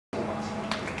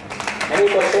Any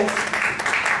questions?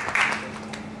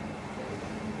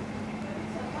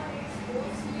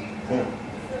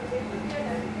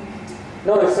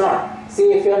 No, it's not.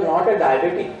 See, if you are not a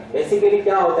diabetic, basically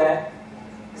क्या होता है,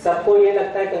 सबको ये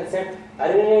लगता है कंसेप्ट,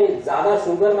 अरे ज्यादा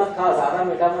शुगर मत खा, ज्यादा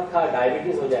मीठा मत खा,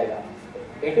 डायबिटीज हो जाएगा.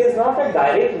 It is not a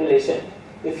direct relation.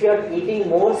 If you are eating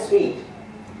more sweet,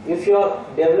 if you are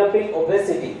developing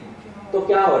obesity, तो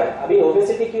क्या हो रहा है? अभी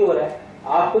obesity क्यों हो रहा है?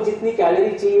 आपको जितनी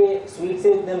कैलोरी चाहिए स्वीट से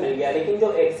उतने मिल गया, लेकिन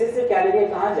जो एक्सेसिव कैलोरी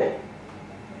कहाँ जाए?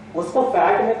 उसको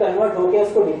फैट में कन्वर्ट होकर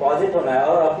उसको डिपॉजिट होना है.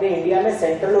 और अपने इंडिया में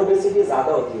सेंट्रल ओबेसिटी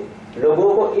ज्यादा होती है,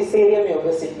 लोगों को इस एरिया में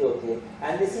ओबेसिटी होती है,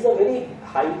 and this is a very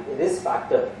high risk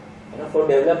factor, you know, for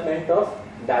development of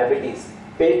diabetes.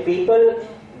 People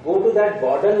go to that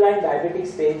borderline diabetic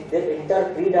stage, they enter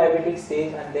pre-diabetic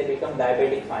stage and they become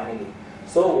diabetic finally.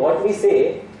 So what we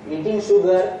say, eating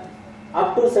sugar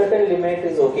up to certain limit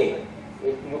is okay.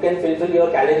 You can fulfill your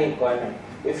calorie requirement.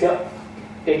 If you're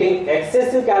taking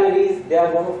excessive calories, they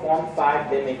are going to form fat,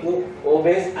 they make you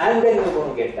obese, and then you're going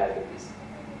to get diabetes.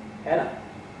 है ना?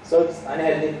 So it's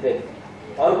unhealthy thing.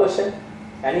 Or question?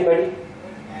 Anybody?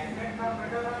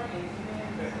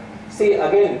 See,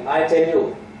 again, I tell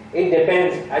you, it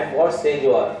depends at what stage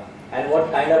you are and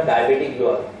what kind of diabetic you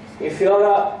are. If you are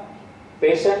a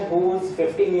patient who is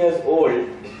 15 years old,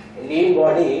 lean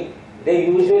body, they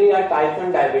usually are type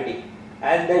 1 diabetic,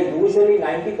 and they usually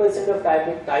 90% of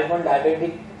type 1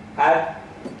 diabetic have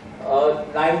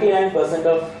 99%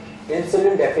 of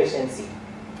insulin deficiency.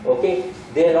 Okay,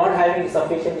 they are not having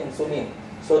sufficient insulin,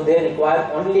 so they require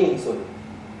only insulin.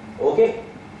 Okay,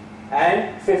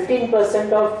 and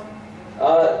 15% of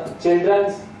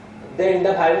children, they end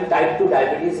up having type 2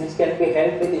 diabetes, which can be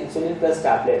helped with insulin plus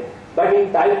tablet. But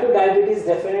in type 2 diabetes,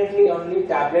 definitely only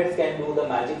tablets can do the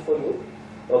magic for you.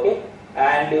 Okay,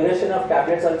 and duration of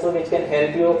tablets also, which can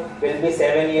help you, will be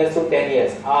 7 years to 10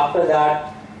 years. After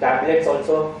that, tablets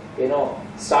also, you know,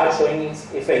 start showing its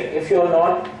effect. If you are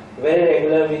not very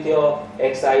regular with your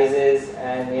exercises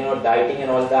and, you know, dieting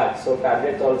and all that, so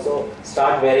tablets also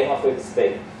start wearing off its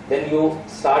effect. Then you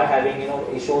start having, you know,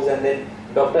 issues, and then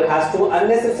doctor has to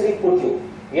unnecessarily put you.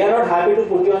 We are not happy to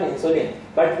put you on insulin,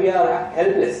 but we are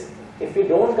helpless. If you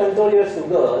don't control your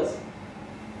sugars,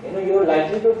 you know, you are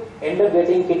likely to end up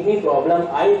getting kidney problem,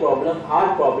 eye problem,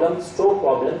 heart problem, stroke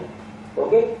problem.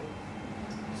 Okay,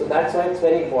 so that's why it's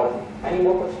very important. Any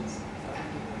more questions?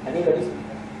 Anybody?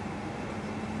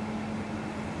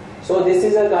 So this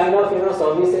is a kind of, you know,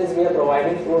 services we are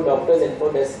providing through Doctors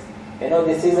Info Desk. You know,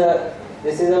 this is a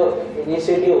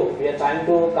initiative we are trying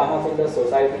to come up in the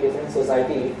society, different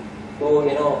society, to,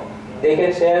 you know, they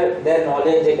can share their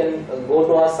knowledge, they can go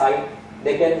to our site,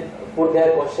 they can put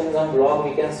their questions on blog,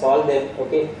 we can solve them.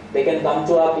 Okay, they can come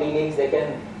to our clinics, they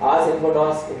can ask Info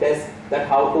Desk that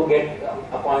how to get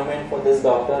appointment for this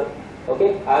doctor.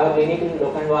 Okay, I have a clinic in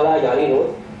Lokhandwala, Yari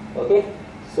Road. Okay,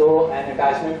 so an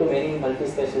attachment to many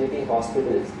multi-specialty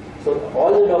hospitals. So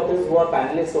all the doctors who are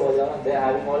panelists over there, they are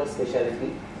having all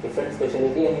specialty, different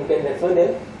specialty, and you can refer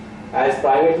them as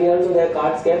privately also. Their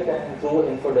cards kept, and through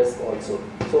Infodesk also.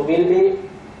 So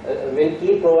we'll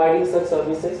keep providing such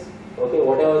services. Okay,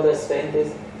 whatever the strength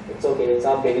is, it's okay. It's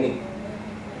our beginning.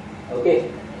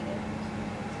 Okay.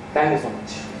 Thank you so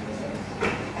much.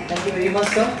 Thank you very much,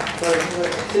 sir, for your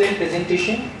excellent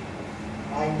presentation.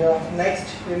 And next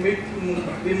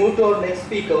we move to our next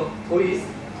speaker, who is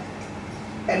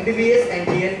MBBS and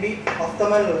DNB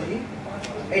ophthalmology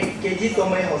at KG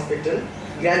Somaya Hospital,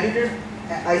 graduated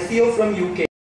ICO from UK.